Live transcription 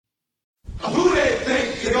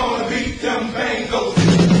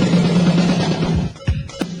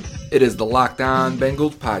It is the Locked On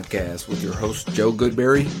Bengals podcast with your hosts Joe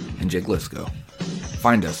Goodberry and Jake Lisco.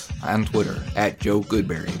 Find us on Twitter at Joe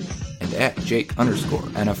Goodberry and at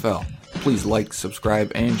Jake_NFL. Please like,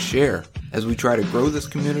 subscribe, and share as we try to grow this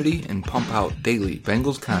community and pump out daily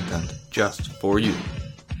Bengals content just for you.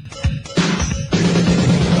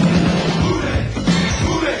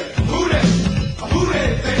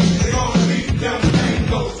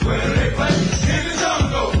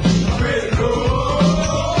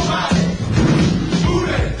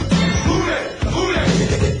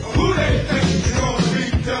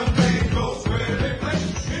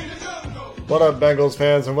 What up, Bengals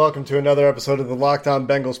fans, and welcome to another episode of the Locked On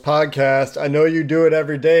Bengals podcast. I know you do it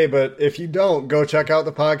every day, but if you don't, go check out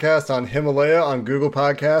the podcast on Himalaya, on Google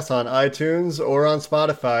Podcasts, on iTunes, or on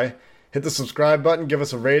Spotify. Hit the subscribe button, give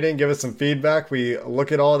us a rating, give us some feedback. We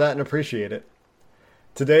look at all that and appreciate it.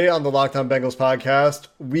 Today on the Locked On Bengals podcast,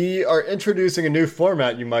 we are introducing a new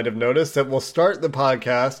format you might have noticed that will start the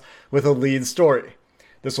podcast with a lead story.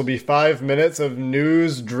 This will be 5 minutes of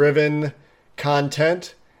news-driven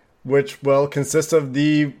content, which will consist of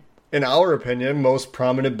the, in our opinion, most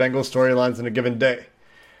prominent Bengals storylines in a given day.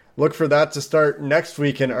 Look for that to start next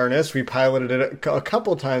week in earnest. We piloted it a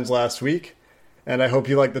couple times last week, and I hope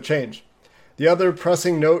you like the change. The other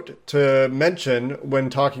pressing note to mention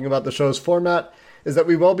when talking about the show's format is that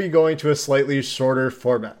we will be going to a slightly shorter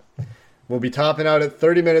format. We'll be topping out at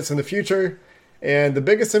 30 minutes in the future, and the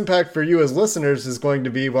biggest impact for you as listeners is going to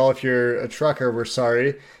be, well, if you're a trucker, we're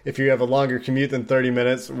sorry. If you have a longer commute than 30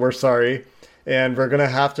 minutes, we're sorry. And we're going to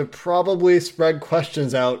have to probably spread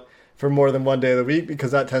questions out for more than one day of the week because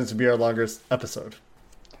that tends to be our longest episode.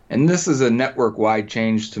 And this is a network-wide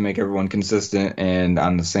change to make everyone consistent and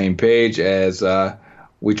on the same page as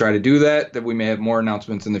we try to do that we may have more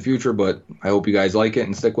announcements in the future, but I hope you guys like it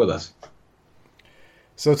and stick with us.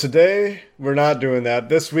 So today, we're not doing that.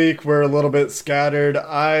 This week, we're a little bit scattered.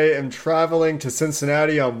 I am traveling to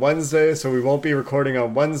Cincinnati on Wednesday, so we won't be recording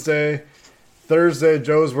on Wednesday. Thursday,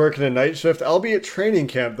 Joe's working a night shift. I'll be at training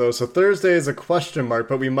camp, though, so Thursday is a question mark,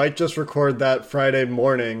 but we might just record that Friday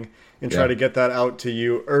morning and try to get that out to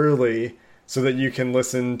you early so that you can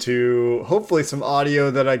listen to, hopefully, some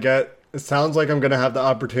audio that I get. It sounds like I'm going to have the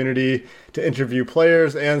opportunity to interview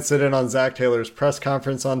players and sit in on Zach Taylor's press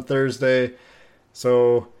conference on Thursday.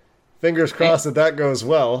 So, fingers crossed that goes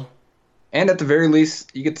well. And at the very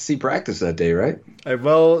least, you get to see practice that day, right? I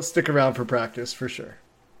will stick around for practice, for sure.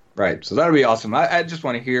 Right, so that'll be awesome. I just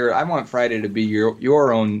want to hear, I want Friday to be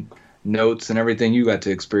your own notes and everything you got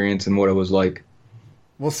to experience and what it was like.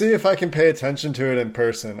 We'll see if I can pay attention to it in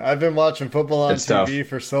person. I've been watching football on TV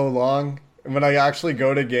for so long. And when I actually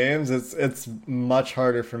go to games, it's much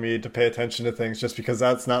harder for me to pay attention to things just because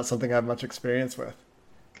that's not something I have much experience with.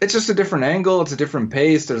 It's just a different angle. It's a different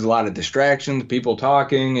pace. There's a lot of distractions, people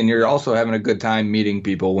talking, and you're also having a good time meeting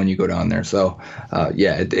people when you go down there. So,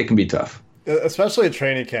 it can be tough. Especially at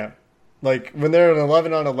training camp. Like, when they're an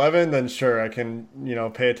 11-on-11, then sure, I can,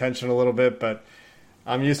 pay attention a little bit, but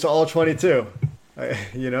I'm used to all 22.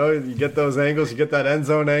 You get those angles, you get that end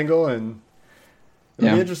zone angle, and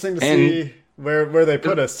it'll be interesting to see where they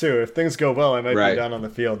put us, too. If things go well, I might be down on the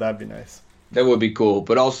field. That'd be nice. That would be cool,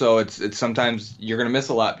 but also it's sometimes you're going to miss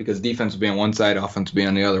a lot because defense will be on one side, offense will be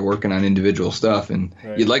on the other, working on individual stuff, and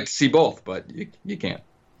you'd like to see both, but you can't.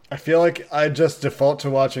 I feel like I just default to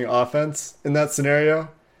watching offense in that scenario,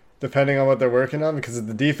 depending on what they're working on, because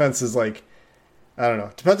the defense is like, I don't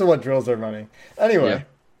know, depends on what drills they're running. Anyway,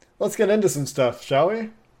 Let's get into some stuff, shall we?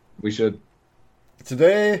 We should.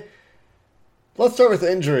 Today, let's start with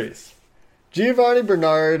injuries. Giovani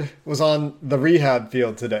Bernard was on the rehab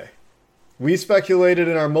field today. We speculated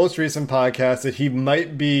in our most recent podcast that he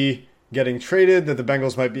might be getting traded, that the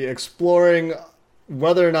Bengals might be exploring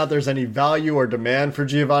whether or not there's any value or demand for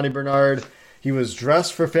Giovani Bernard. He was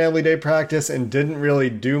dressed for family day practice and didn't really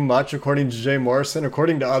do much, according to Jay Morrison.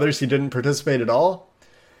 According to others, he didn't participate at all.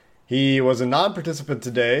 He was a non-participant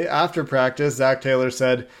today. After practice, Zach Taylor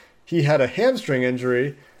said he had a hamstring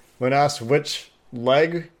injury. When asked which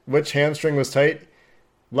hamstring was tight,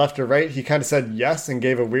 left or right, he kind of said yes and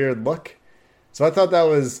gave a weird look. So I thought that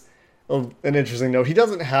was an interesting note. He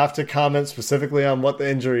doesn't have to comment specifically on what the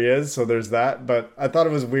injury is, so there's that. But I thought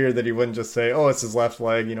it was weird that he wouldn't just say, oh, it's his left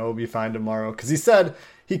leg, it'll be fine tomorrow. Because he said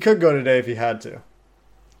he could go today if he had to.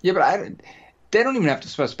 Yeah, but they don't even have to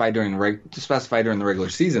specify during the regular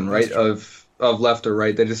season, right? Of left or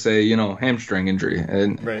right. They just say, hamstring injury.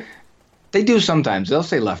 And right. They do sometimes. They'll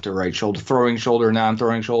say left or right shoulder, throwing shoulder,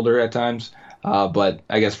 non-throwing shoulder at times. But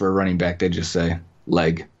I guess for a running back, they just say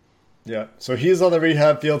leg. Yeah, so he's on the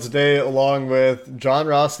rehab field today along with John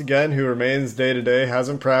Ross again, who remains day-to-day,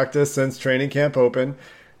 hasn't practiced since training camp opened.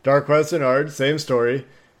 Darqueze Dennard, same story.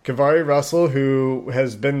 Kavari Russell, who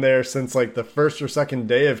has been there since like the first or second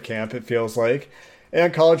day of camp, it feels like.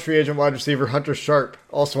 And college free agent wide receiver Hunter Sharp,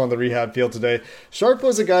 also on the rehab field today. Sharp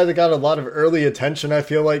was a guy that got a lot of early attention, I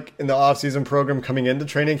feel like, in the offseason program coming into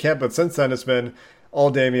training camp, but since then it's been all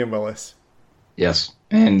Damian Willis. Yes,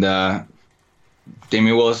 and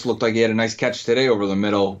Damian Willis looked like he had a nice catch today over the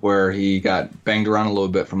middle where he got banged around a little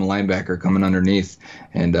bit from a linebacker coming underneath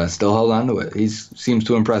and still held on to it. He seems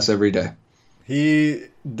to impress every day. He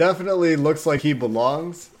definitely looks like he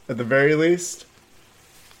belongs, at the very least.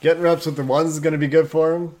 Getting reps with the ones is going to be good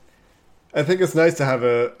for him. I think it's nice to have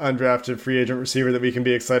a undrafted free agent receiver that we can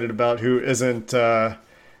be excited about who isn't,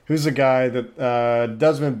 who's a guy that,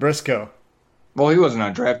 Desmond Briscoe. Well, he wasn't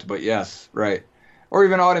undrafted, but yes, right. Or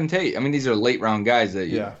even Auden Tate. I mean, these are late-round guys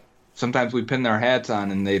that sometimes we pin their hats on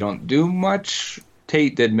and they don't do much.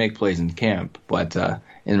 Tate did make plays in camp, but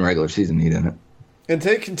in the regular season he didn't. And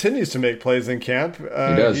Tate continues to make plays in camp. He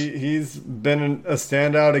does. He's been a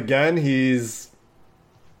standout again. He's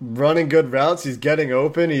running good routes. He's getting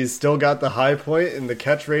open. He's still got the high point and the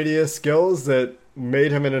catch radius skills that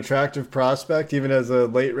made him an attractive prospect, even as a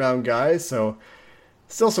late-round guy. So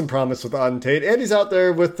still some promise with Auden Tate. And he's out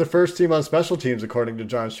there with the first team on special teams, according to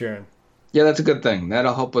John Sheeran. Yeah, that's a good thing.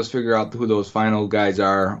 That'll help us figure out who those final guys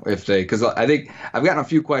are. Because I think I've gotten a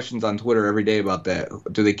few questions on Twitter every day about that.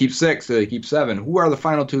 Do they keep 6? Do they keep 7? Who are the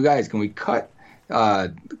final 2 guys? Can we cut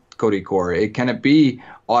Cody Core? Can it be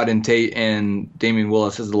Auden Tate and Damian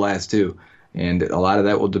Willis as the last 2? And a lot of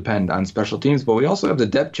that will depend on special teams. But we also have the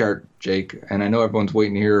depth chart, Jake, and I know everyone's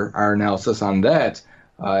waiting to hear our analysis on that.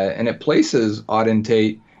 And it places Auden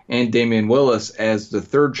Tate and Damian Willis as the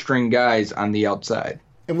third-string guys on the outside.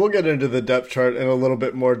 And we'll get into the depth chart in a little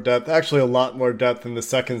bit more depth, actually a lot more depth in the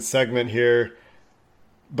second segment here.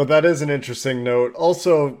 But that is an interesting note.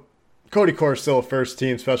 Also, Cody Core is still a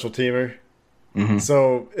first-team special teamer. Mm-hmm.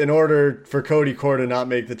 So in order for Cody Core to not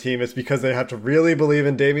make the team, it's because they have to really believe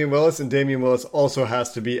in Damian Willis, and Damian Willis also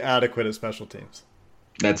has to be adequate at special teams.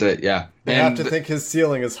 That's it, yeah. They have to think his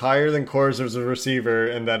ceiling is higher than Core's as a receiver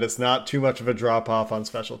and that it's not too much of a drop-off on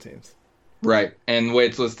special teams. Right, and the way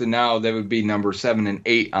it's listed now, they would be number 7 and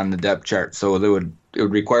 8 on the depth chart. So it would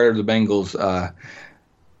require the Bengals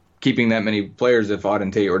keeping that many players if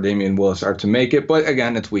Auden Tate or Damian Willis are to make it. But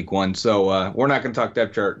again, it's week 1, so we're not going to talk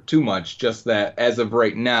depth chart too much. Just that as of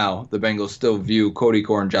right now, the Bengals still view Cody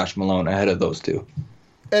Core and Josh Malone ahead of those 2.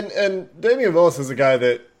 And Damian Willis is a guy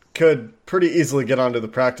that could pretty easily get onto the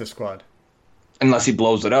practice squad. Unless he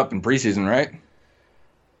blows it up in preseason, right?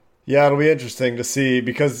 Yeah, it'll be interesting to see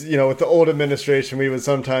because, with the old administration, we would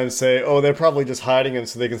sometimes say, oh, they're probably just hiding him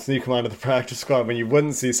so they can sneak him onto the practice squad when you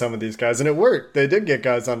wouldn't see some of these guys. And it worked. They did get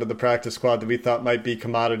guys onto the practice squad that we thought might be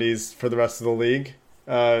commodities for the rest of the league.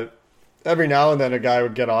 Every now and then a guy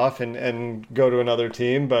would get off and go to another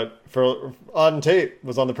team, but for Auden Tate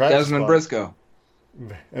was on the practice squad. Desmond Briscoe.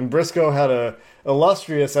 And Briscoe had a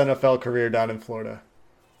illustrious NFL career down in Florida.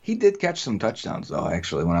 He did catch some touchdowns, though,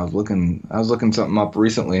 actually, when I was looking something up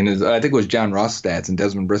recently. And I think it was John Ross stats, and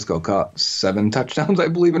Desmond Briscoe caught 7 touchdowns, I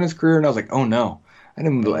believe, in his career. And I was like, oh, no. I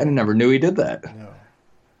never knew he did that. No.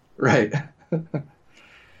 Right.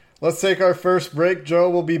 Let's take our first break. Joe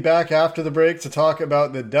will be back after the break to talk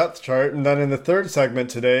about the depth chart. And then in the third segment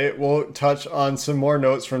today, we'll touch on some more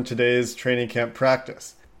notes from today's training camp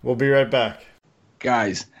practice. We'll be right back.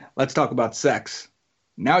 Guys, let's talk about sex.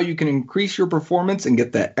 Now you can increase your performance and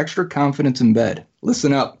get that extra confidence in bed.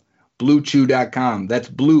 Listen up. BlueChew.com. That's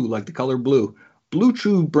blue like the color blue. Blue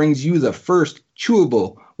Chew brings you the first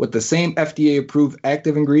chewable with the same FDA-approved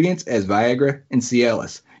active ingredients as Viagra and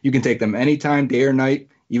Cialis. You can take them anytime, day or night,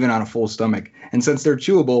 even on a full stomach. And since they're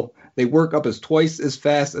chewable, they work up as twice as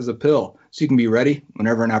fast as a pill, so you can be ready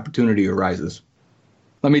whenever an opportunity arises.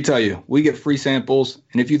 Let me tell you, we get free samples,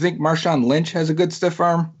 and if you think Marshawn Lynch has a good stiff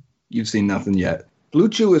arm, you've seen nothing yet. Blue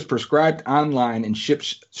Chew is prescribed online and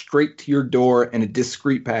ships straight to your door in a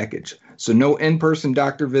discreet package. So no in-person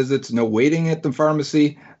doctor visits, no waiting at the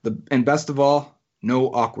pharmacy, and best of all, no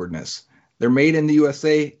awkwardness. They're made in the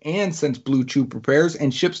USA, and since Blue Chew prepares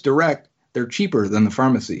and ships direct, they're cheaper than the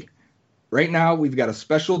pharmacy. Right now, we've got a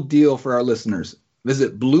special deal for our listeners.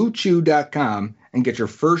 Visit BlueChew.com and get your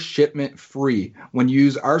first shipment free when you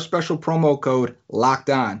use our special promo code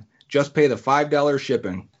LOCKEDON. Just pay the $5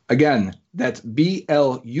 shipping. Again, that's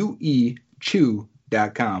BLUE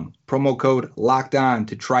Chew.com. Promo code Locked On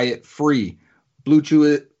to try it free. Blue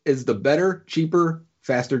Chew is the better, cheaper,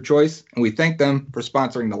 faster choice, and we thank them for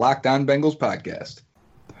sponsoring the Locked On Bengals podcast.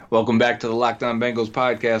 Welcome back to the Locked On Bengals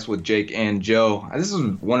podcast with Jake and Joe. This is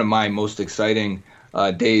one of my most exciting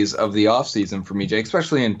days of the offseason for me, Jake,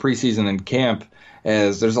 especially in preseason and camp,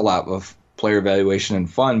 as there's a lot of player evaluation and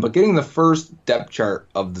fun. But getting the first depth chart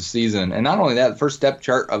of the season, and not only that, the first depth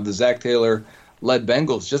chart of the Zac Taylor-led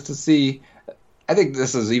Bengals, just to see, I think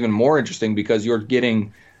this is even more interesting because you're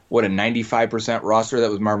getting, a 95% roster that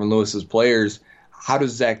was Marvin Lewis's players. How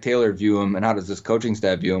does Zac Taylor view him, and how does this coaching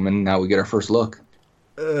staff view him? And now we get our first look.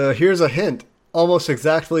 Here's a hint. Almost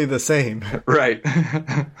exactly the same. Right.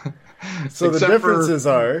 So the differences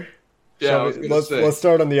are... Yeah, let's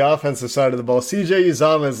start on the offensive side of the ball. C.J.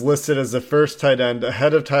 Uzomah is listed as the first tight end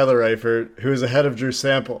ahead of Tyler Eifert, who is ahead of Drew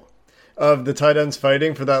Sample. Of the tight ends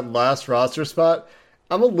fighting for that last roster spot,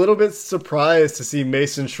 I'm a little bit surprised to see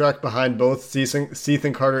Mason Schreck behind both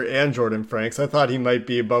Cethan Carter and Jordan Franks. I thought he might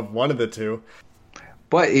be above one of the two.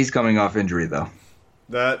 But he's coming off injury, though.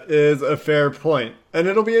 That is a fair point. And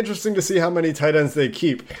it'll be interesting to see how many tight ends they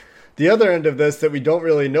keep. The other end of this that we don't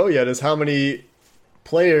really know yet is how many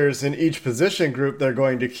players in each position group they're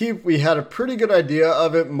going to keep. We had a pretty good idea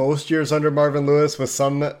of it most years under Marvin Lewis with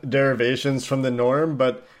some derivations from the norm,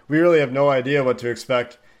 but we really have no idea what to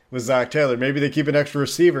expect with Zac Taylor. Maybe they keep an extra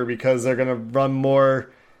receiver because they're going to run more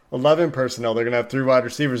 11 personnel. They're going to have 3 wide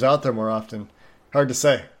receivers out there more often. Hard to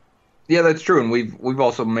say. Yeah, that's true, and we've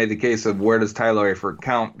also made the case of where does Tyler Eifert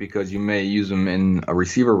count, because you may use him in a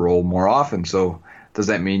receiver role more often, so does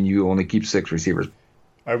that mean you only keep 6 receivers?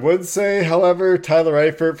 I would say, however, Tyler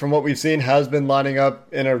Eifert, from what we've seen, has been lining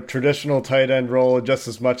up in a traditional tight end role just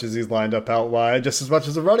as much as he's lined up out wide, just as much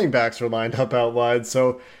as the running backs are lined up out wide.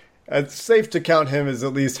 So it's safe to count him as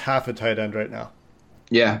at least half a tight end right now.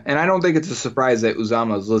 Yeah, and I don't think it's a surprise that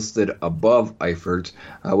Uzomah is listed above Eifert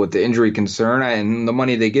with the injury concern and the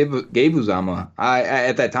money they gave Uzomah.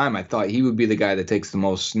 At that time, I thought he would be the guy that takes the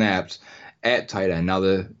most snaps at tight end. Now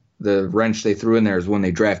the wrench they threw in there is when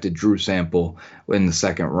they drafted Drew Sample in the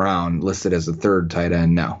second round, listed as the third tight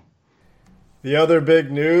end now. The other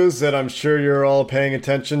big news that I'm sure you're all paying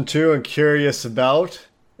attention to and curious about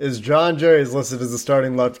is John Jerry is listed as the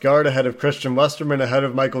starting left guard ahead of Christian Westerman, ahead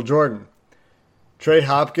of Michael Jordan. Trey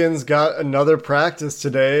Hopkins got another practice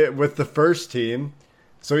today with the first team.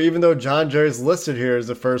 So even though John Jerry's listed here as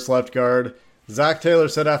the first left guard, Zac Taylor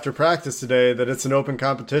said after practice today that it's an open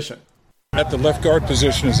competition. At the left guard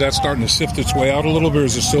position, is that starting to sift its way out a little bit, or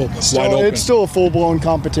is it still wide open? It's still a full-blown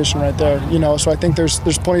competition right there, so I think there's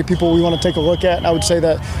plenty of people we want to take a look at, and I would say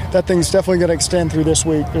that thing's definitely going to extend through this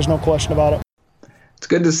week. There's no question about it. It's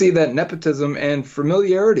good to see that nepotism and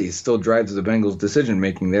familiarity still drives the Bengals'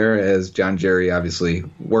 decision-making there, as John Jerry obviously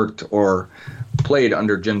worked or played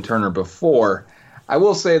under Jim Turner before. I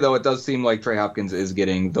will say, though, it does seem like Trey Hopkins is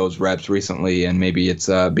getting those reps recently, and maybe it's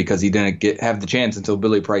because he didn't have the chance until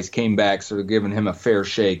Billy Price came back, sort of giving him a fair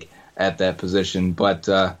shake at that position. But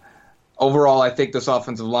overall, I think this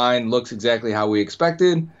offensive line looks exactly how we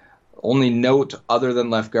expected. Only note, other than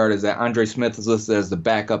left guard, is that Andre Smith is listed as the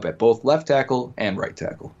backup at both left tackle and right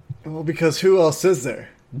tackle. Well, because who else is there?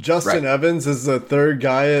 Justin Evans is the third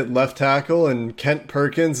guy at left tackle, and Kent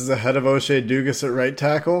Perkins is ahead of O'Shea Dugas at right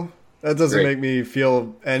tackle. That doesn't make me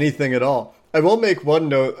feel anything at all. I will make one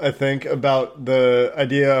note, I think, about the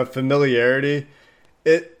idea of familiarity.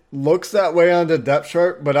 It looks that way on the depth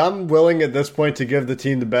chart, but I'm willing at this point to give the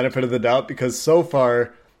team the benefit of the doubt because so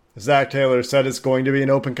far, Zac Taylor said it's going to be an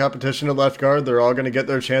open competition at left guard. They're all going to get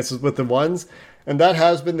their chances with the ones, and that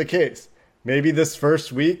has been the case. Maybe this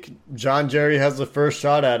first week, John Jerry has the first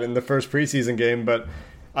shot at it in the first preseason game, but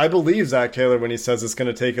I believe Zac Taylor when he says it's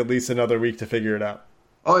going to take at least another week to figure it out.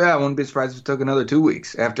 Oh, yeah, I wouldn't be surprised if it took another 2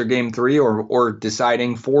 weeks after Game 3 or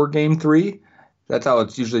deciding for Game 3. That's how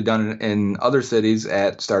it's usually done in other cities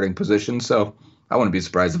at starting positions, so I wouldn't be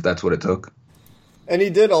surprised if that's what it took. And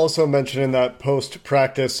he did also mention in that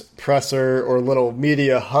post-practice presser or little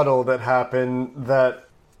media huddle that happened that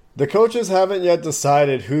the coaches haven't yet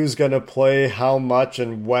decided who's going to play how much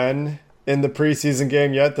and when in the preseason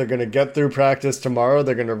game yet. They're going to get through practice tomorrow.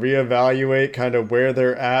 They're going to reevaluate kind of where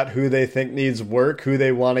they're at, who they think needs work, who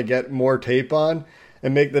they want to get more tape on,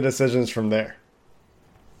 and make the decisions from there.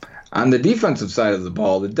 On the defensive side of the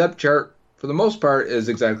ball, the depth chart, for the most part, is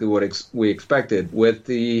exactly what we expected, with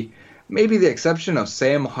maybe the exception of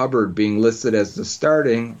Sam Hubbard being listed as the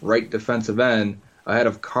starting right defensive end ahead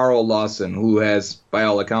of Carl Lawson, who has, by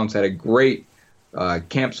all accounts, had a great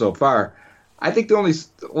camp so far. I think the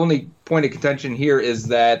only point of contention here is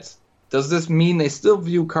that does this mean they still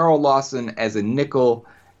view Carl Lawson as a nickel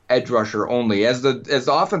edge rusher only? As the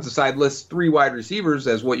offensive side lists 3 wide receivers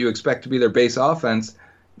as what you expect to be their base offense,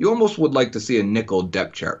 you almost would like to see a nickel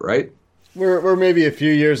depth chart, right? We're maybe a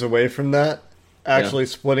few years away from that, actually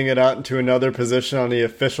splitting it out into another position on the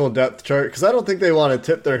official depth chart, because I don't think they want to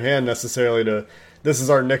tip their hand necessarily to this is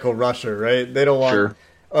our nickel rusher, right? They don't want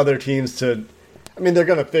other teams to, I mean, they're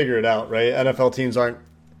going to figure it out, right? NFL teams aren't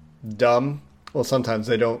dumb. Well, sometimes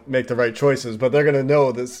they don't make the right choices, but they're going to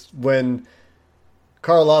know this when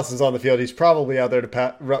Carl Lawson's on the field. He's probably out there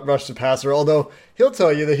to rush the passer, although he'll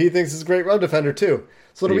tell you that he thinks he's a great run defender too.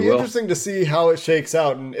 So it'll be interesting to see how it shakes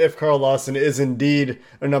out and if Carl Lawson is indeed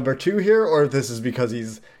a number 2 here, or if this is because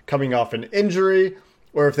he's coming off an injury,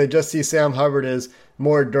 or if they just see Sam Hubbard as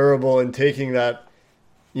more durable and taking that,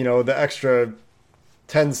 the extra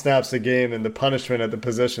 10 snaps a game and the punishment at the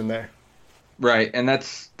position there. Right, and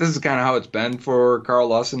this is kind of how it's been for Carl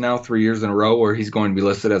Lawson now, 3 years in a row where he's going to be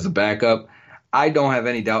listed as a backup. I don't have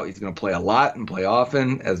any doubt he's going to play a lot and play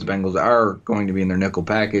often, as the Bengals are going to be in their nickel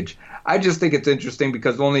package. I just think it's interesting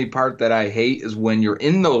because the only part that I hate is when you're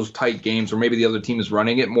in those tight games or maybe the other team is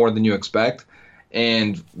running it more than you expect,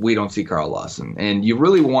 and we don't see Carl Lawson. And you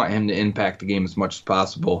really want him to impact the game as much as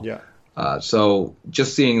possible. Yeah. So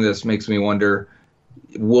just seeing this makes me wonder,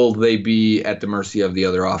 will they be at the mercy of the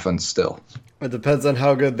other offense still? It depends on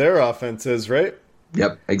how good their offense is, right?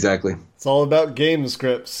 Yep, exactly. It's all about game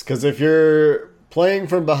scripts, because if you're playing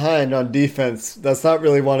from behind on defense, that's not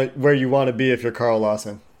really where you want to be if you're Carl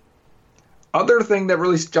Lawson. Other thing that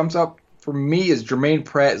really jumps up for me is Jermaine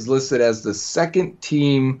Pratt is listed as the second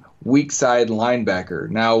team weak side linebacker.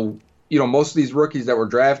 Now, most of these rookies that were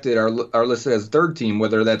drafted are listed as third team,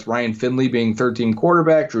 whether that's Ryan Finley being third team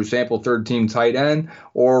quarterback, Drew Sample third team tight end,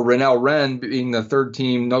 or Renell Wren being the third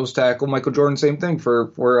team nose tackle. Michael Jordan, same thing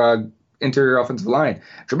for interior offensive line.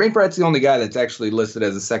 Jermaine Pratt's the only guy that's actually listed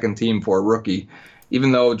as a second team for a rookie.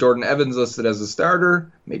 Even though Jordan Evans listed as a starter,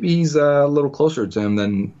 maybe he's a little closer to him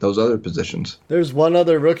than those other positions. There's one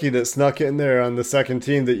other rookie that snuck in there on the second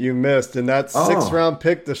team that you missed, and that's sixth-round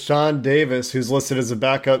pick Deshaun Davis, who's listed as a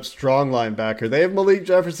backup strong linebacker. They have Malik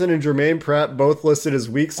Jefferson and Jermaine Pratt both listed as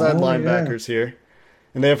weak side linebackers here.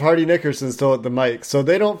 And they have Hardy Nickerson still at the mic. So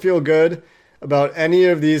they don't feel good about any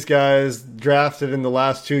of these guys drafted in the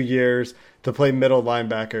last 2 years to play middle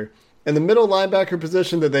linebacker. And the middle linebacker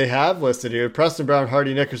position that they have listed here, Preston Brown,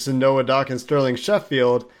 Hardy Nickerson, Noah Dawkins, Sterling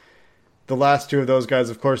Sheffield, the last two of those guys,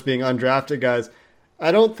 of course, being undrafted guys,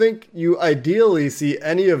 I don't think you ideally see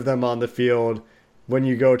any of them on the field when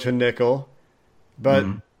you go to nickel. But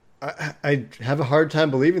I have a hard time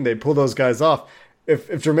believing they pull those guys off. If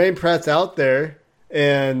Jermaine Pratt's out there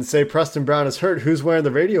and, say, Preston Brown is hurt, who's wearing the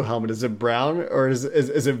radio helmet? Is it Brown or is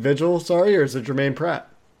it Vigil, or is it Jermaine Pratt?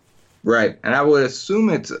 Right, and I would assume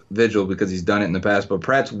it's Vigil because he's done it in the past, but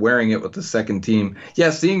Pratt's wearing it with the second team. Yeah,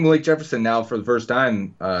 seeing Malik Jefferson now for the first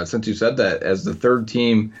time since you said that as the third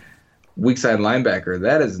team weak side linebacker,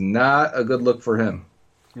 that is not a good look for him.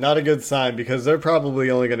 Not a good sign because they're probably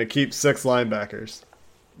only going to keep 6 linebackers.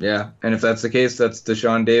 Yeah, and if that's the case, that's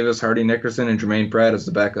Deshaun Davis, Hardy Nickerson, and Jermaine Pratt as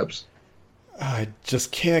the backups. I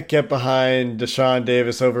just can't get behind Deshaun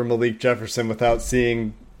Davis over Malik Jefferson without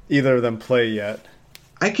seeing either of them play yet.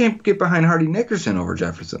 I can't get behind Hardy Nickerson over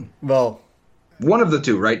Jefferson. Well, one of the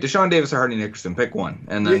two, right? Deshaun Davis or Hardy Nickerson, pick one,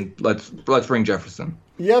 and then let's bring Jefferson.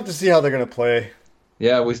 You have to see how they're going to play.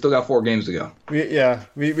 Yeah, we still got 4 games to go.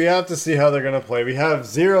 We have to see how they're going to play. We have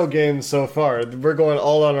 0 games so far. We're going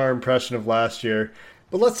all on our impression of last year.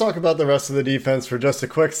 But let's talk about the rest of the defense for just a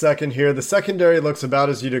quick second here. The secondary looks about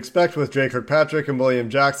as you'd expect with Jay Kirkpatrick and William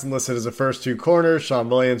Jackson listed as the first 2 corners. Sean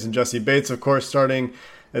Williams and Jesse Bates, of course, starting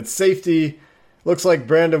at safety. Looks like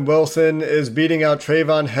Brandon Wilson is beating out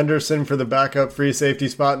Trayvon Henderson for the backup free safety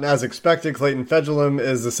spot. And as expected, Clayton Fejedelem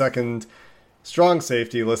is the second strong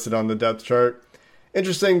safety listed on the depth chart.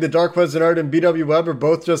 Interesting, the Darqueze Dennard and B.W. Webb are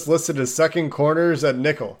both just listed as second corners at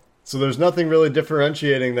nickel. So there's nothing really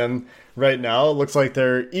differentiating them right now. It looks like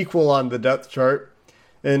they're equal on the depth chart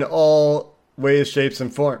in all ways, shapes,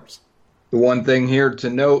 and forms. The one thing here to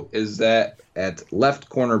note is that at left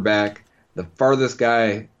cornerback, the farthest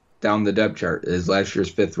guy down the depth chart is last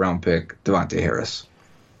year's 5th-round pick, Devontae Harris.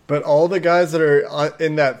 But all the guys that are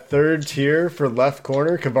in that third tier for left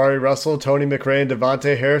corner, Kavari Russell, Tony McRae, and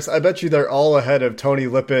Devontae Harris, I bet you they're all ahead of Tony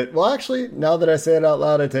Lippett. Well, actually, now that I say it out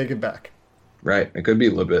loud, I take it back. Right, it could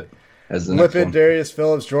be Lippett as the next one. Lippett, Darius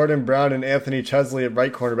Phillips, Jordan Brown, and Anthony Chesley at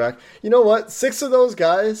right cornerback. You know what? 6 of those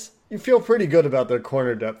guys, you feel pretty good about their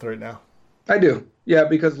corner depth right now. I do. Yeah,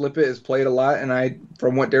 because Lippett has played a lot, and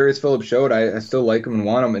from what Darius Phillips showed, I still like him and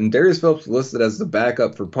want him. And Darius Phillips listed as the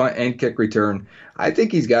backup for punt and kick return. I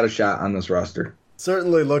think he's got a shot on this roster.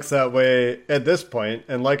 Certainly looks that way at this point.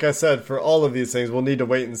 And like I said, for all of these things, we'll need to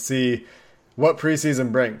wait and see what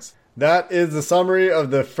preseason brings. That is the summary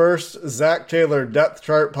of the first Zach Taylor depth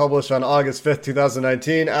chart published on August 5th,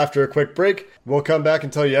 2019. After a quick break, we'll come back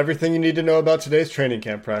and tell you everything you need to know about today's training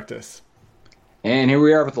camp practice. And here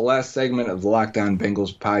we are with the last segment of the Locked On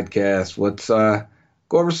Bengals podcast. Let's go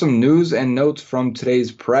over some news and notes from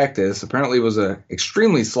today's practice. Apparently it was an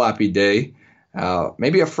extremely sloppy day,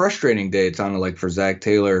 maybe a frustrating day, it sounded like, for Zach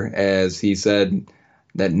Taylor, as he said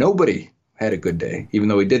that nobody had a good day, even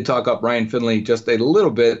though he did talk up Ryan Finley just a little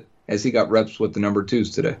bit as he got reps with the number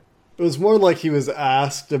 2s today. It was more like he was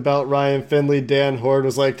asked about Ryan Finley. Dan Hoard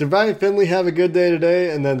was like, did Ryan Finley have a good day today?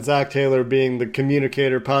 And then Zach Taylor, being the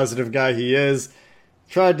communicator, positive guy he is,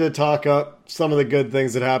 tried to talk up some of the good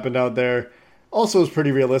things that happened out there. Also was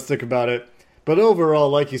pretty realistic about it. But overall,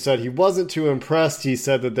 like you said, he wasn't too impressed. He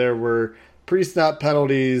said that there were pre-snap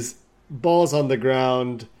penalties, balls on the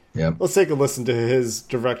ground. Yep. Let's take a listen to his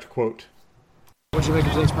direct quote. What did you make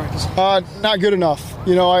of today's practice? Not good enough.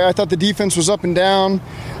 I thought the defense was up and down.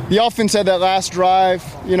 The offense had that last drive.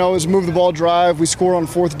 It was a move the ball drive. We scored on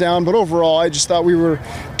 4th down. But overall, I just thought we were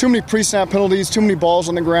too many pre-snap penalties, too many balls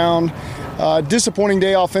on the ground. Disappointing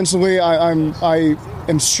day offensively. I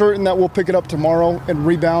am certain that we'll pick it up tomorrow and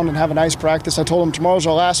rebound and have a nice practice. I told him tomorrow's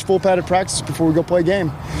our last full padded practice before we go play a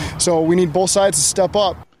game. So we need both sides to step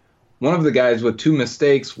up. One of the guys with 2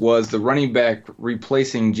 mistakes was the running back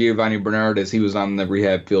replacing Giovanni Bernard as he was on the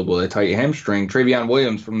rehab field with a tight hamstring. Travion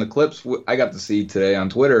Williams, from the clips I got to see today on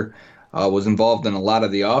Twitter, was involved in a lot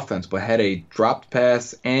of the offense, but had a dropped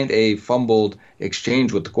pass and a fumbled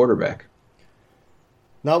exchange with the quarterback.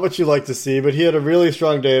 Not what you like to see, but he had a really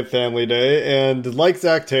strong day at Family Day, and like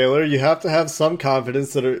Zach Taylor, you have to have some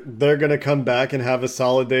confidence that they're going to come back and have a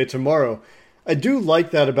solid day tomorrow. I do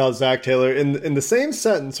like that about Zach Taylor. In the same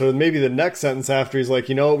sentence, or maybe the next sentence after, he's like,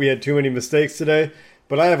 we had too many mistakes today,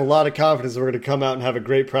 but I have a lot of confidence that we're going to come out and have a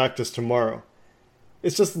great practice tomorrow.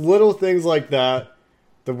 It's just little things like that.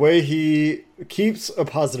 The way he keeps a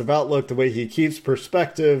positive outlook, the way he keeps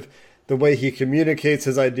perspective, the way he communicates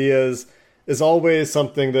his ideas is always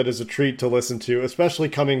something that is a treat to listen to, especially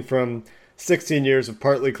coming from 16 years of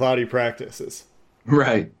partly cloudy practices.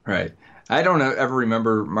 Right. I don't ever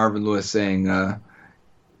remember Marvin Lewis saying,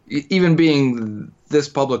 even being this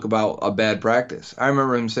public about a bad practice. I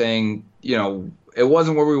remember him saying, it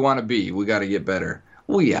wasn't where we want to be. We got to get better.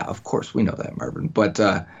 Well, yeah, of course, we know that, Marvin. But,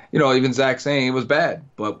 even Zach saying it was bad,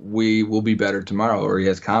 but we will be better tomorrow, or he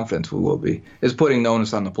has confidence we will be, is putting the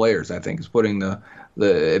onus on the players, I think. Is putting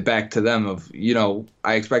the back to them of,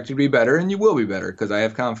 I expect you to be better, and you will be better, because I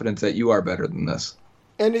have confidence that you are better than this.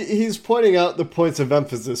 And he's pointing out the points of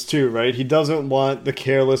emphasis, too, right? He doesn't want the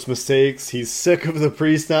careless mistakes. He's sick of the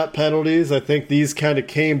pre-snap penalties. I think these kind of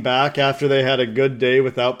came back after they had a good day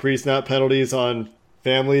without pre-snap penalties on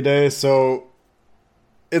Family Day. So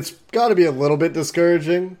it's got to be a little bit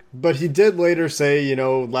discouraging. But he did later say,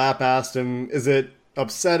 Lapp asked him, is it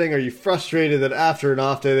upsetting? Are you frustrated that after an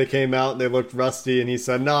off day they came out and they looked rusty? And he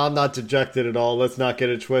said, no, I'm not dejected at all. Let's not get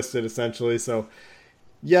it twisted, essentially. So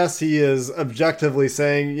yes, he is objectively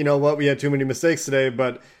saying, we had too many mistakes today,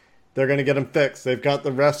 but they're going to get them fixed. They've got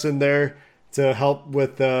the refs in there to help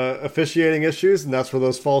with officiating issues, and that's where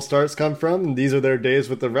those false starts come from. And these are their days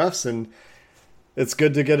with the refs, and it's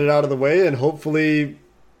good to get it out of the way and hopefully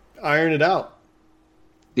iron it out.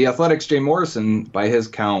 The Athletic's Jay Morrison, by his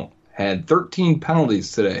count, had 13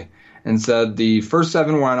 penalties today and said the first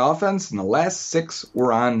 7 were on offense and the last 6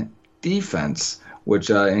 were on defense,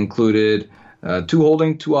 which included 2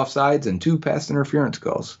 holding, 2 offsides, and 2 pass interference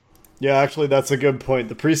calls. Yeah, actually, that's a good point.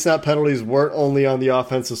 The pre-snap penalties weren't only on the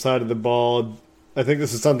offensive side of the ball. I think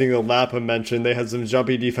this is something that Lapham mentioned. They had some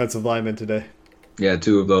jumpy defensive linemen today. Yeah,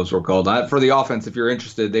 2 of those were called. For the offense, if you're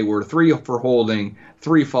interested, they were 3 for holding,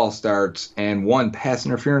 3 false starts, and 1 pass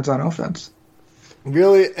interference on offense.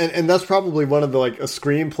 Really? And that's probably one of the, a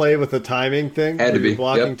screenplay with a timing thing. Had to be.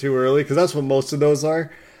 Blocking too early, because that's what most of those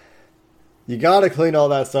are. You got to clean all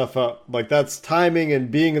that stuff up. That's timing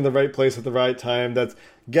and being in the right place at the right time. That's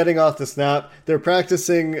getting off the snap. They're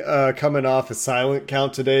practicing coming off a silent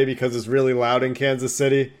count today because it's really loud in Kansas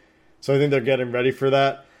City. So I think they're getting ready for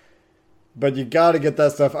that. But you got to get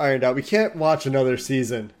that stuff ironed out. We can't watch another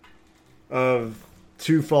season of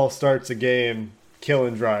 2 false starts a game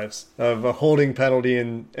killing drives, of a holding penalty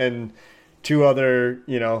and 2 other,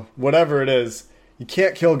 whatever it is. You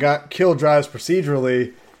can't kill drives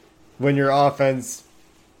procedurally when your offense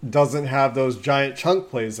doesn't have those giant chunk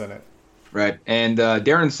plays in it. Right. And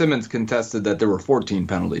Darren Simmons contested that there were 14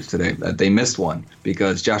 penalties today, that they missed one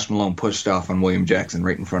because Josh Malone pushed off on William Jackson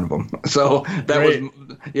right in front of him. So that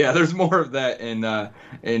there's more of that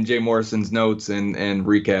in Jay Morrison's notes and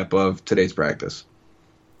recap of today's practice.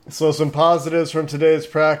 So some positives from today's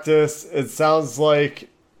practice. It sounds like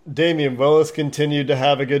Damian Willis continued to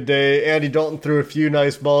have a good day. Andy Dalton threw a few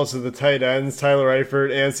nice balls to the tight ends. Tyler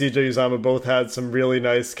Eifert and CJ Uzomah both had some really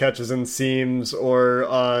nice catches in seams or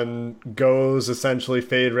on goes, essentially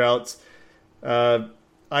fade routes.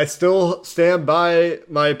 I still stand by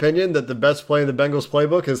my opinion that the best play in the Bengals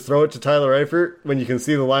playbook is throw it to Tyler Eifert when you can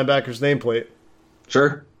see the linebacker's nameplate.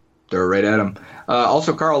 Sure. They're right at him.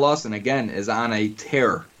 Also, Carl Lawson, again, is on a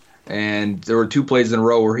tear. And there were 2 plays in a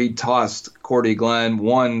row where he tossed Cordy Glenn.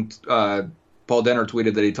 One, Paul Denner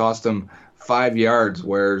tweeted that he tossed him 5 yards,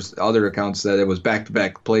 whereas other accounts said it was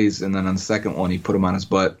back-to-back plays, and then on the second one he put him on his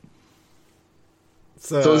butt.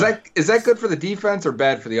 So is that good for the defense or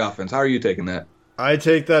bad for the offense? How are you taking that? I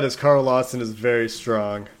take that as Carl Lawson is very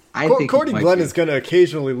strong. I think Cordy Glenn is going to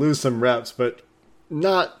occasionally lose some reps, but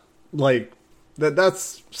not like that.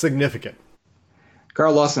 That's significant.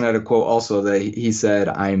 Carl Lawson had a quote also that he said,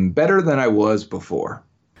 "I'm better than I was before."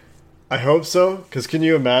 I hope so, because can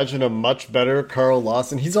you imagine a much better Carl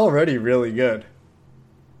Lawson? He's already really good.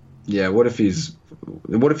 Yeah, what if he's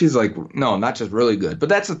like, no, not just really good, but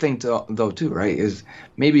that's the thing though too, right? Is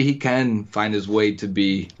maybe he can find his way to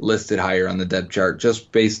be listed higher on the depth chart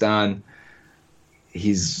just based on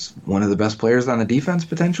he's one of the best players on the defense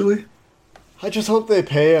potentially. I just hope they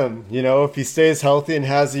pay him. You know, if he stays healthy and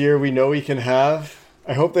has the year we know he can have,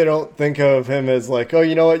 I hope they don't think of him as like, oh,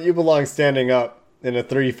 you know what, you belong standing up in a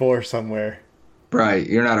 3-4 somewhere. Right,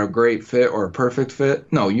 you're not a great fit or a perfect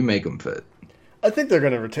fit. No, you make him fit. I think they're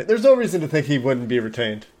going to retain. There's no reason to think he wouldn't be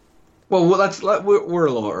retained. Well, we're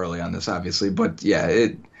a little early on this, obviously, but yeah,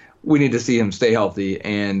 we need to see him stay healthy,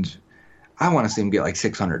 and I want to see him get like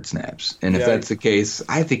 600 snaps. And if that's the case,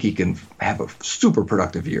 I think he can have a super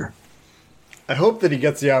productive year. I hope that he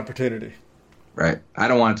gets the opportunity. Right. I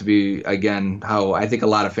don't want it to be, again, how I think a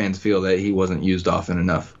lot of fans feel that he wasn't used often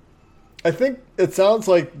enough. I think it sounds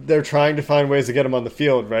like they're trying to find ways to get him on the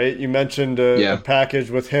field, right? You mentioned a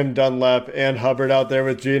package with him, Dunlap, and Hubbard out there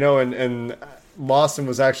with Geno, and Lawson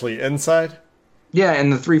was actually inside. Yeah,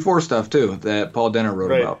 and the 3-4 stuff, too, that Paul Denner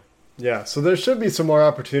wrote about. Yeah, so there should be some more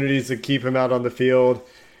opportunities to keep him out on the field.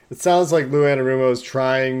 It sounds like Lou Anarumo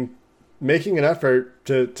is making an effort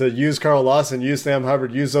to use Carl Lawson, use Sam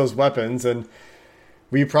Hubbard, use those weapons, and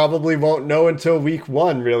we probably won't know until week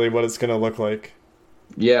 1, really, what it's going to look like.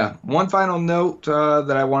 Yeah. One final note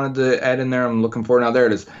that I wanted to add in there, I'm looking for now. There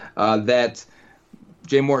it is. That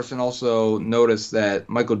Jay Morrison also noticed that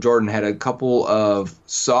Michael Jordan had a couple of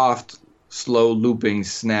soft, slow looping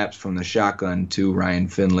snaps from the shotgun to Ryan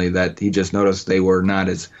Finley that he just noticed they were not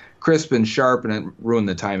as crisp and sharp, and it ruined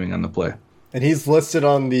the timing on the play. And he's listed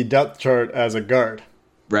on the depth chart as a guard.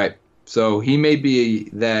 Right. So he may be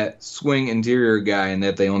that swing interior guy, and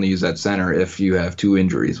that they only use that center if you have 2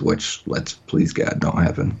 injuries, which, let's please God, don't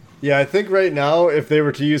happen. Yeah, I think right now, if they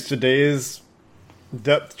were to use today's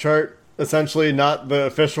depth chart, essentially not the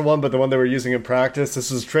official one, but the one they were using in practice,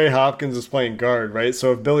 this is Trey Hopkins is playing guard, right?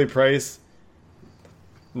 So if Billy Price,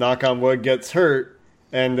 knock on wood, gets hurt,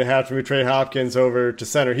 and they have to move Trey Hopkins over to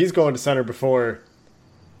center, he's going to center before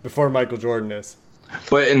Michael Jordan is.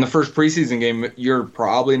 But in the first preseason game, you're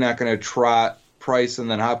probably not going to trot Price and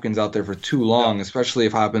then Hopkins out there for too long, especially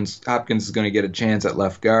if Hopkins is going to get a chance at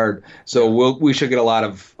left guard. So we should get a lot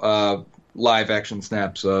of live action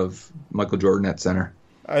snaps of Michael Jordan at center.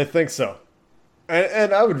 I think so.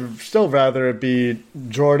 And I would still rather it be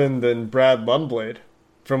Jordan than Brad Lundblade,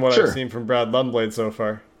 from what I've seen from Brad Lundblade so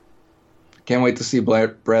far. Can't wait to see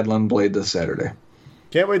Brad Lundblade this Saturday.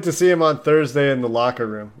 Can't wait to see him on Thursday in the locker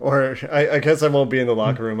room. Or I guess I won't be in the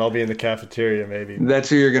locker room. I'll be in the cafeteria maybe. That's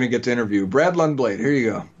who you're going to get to interview. Brad Lundblade. Here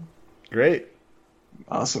you go. Great.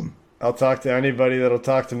 Awesome. I'll talk to anybody that'll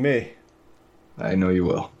talk to me. I know you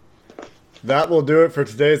will. That will do it for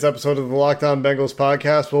today's episode of the Locked On Bengals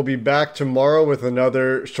podcast. We'll be back tomorrow with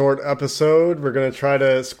another short episode. We're going to try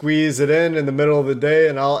to squeeze it in the middle of the day,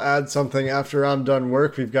 and I'll add something after I'm done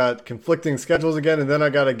work. We've got conflicting schedules again, and then I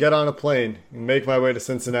got to get on a plane and make my way to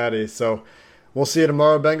Cincinnati. So we'll see you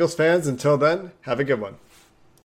tomorrow, Bengals fans. Until then, have a good one.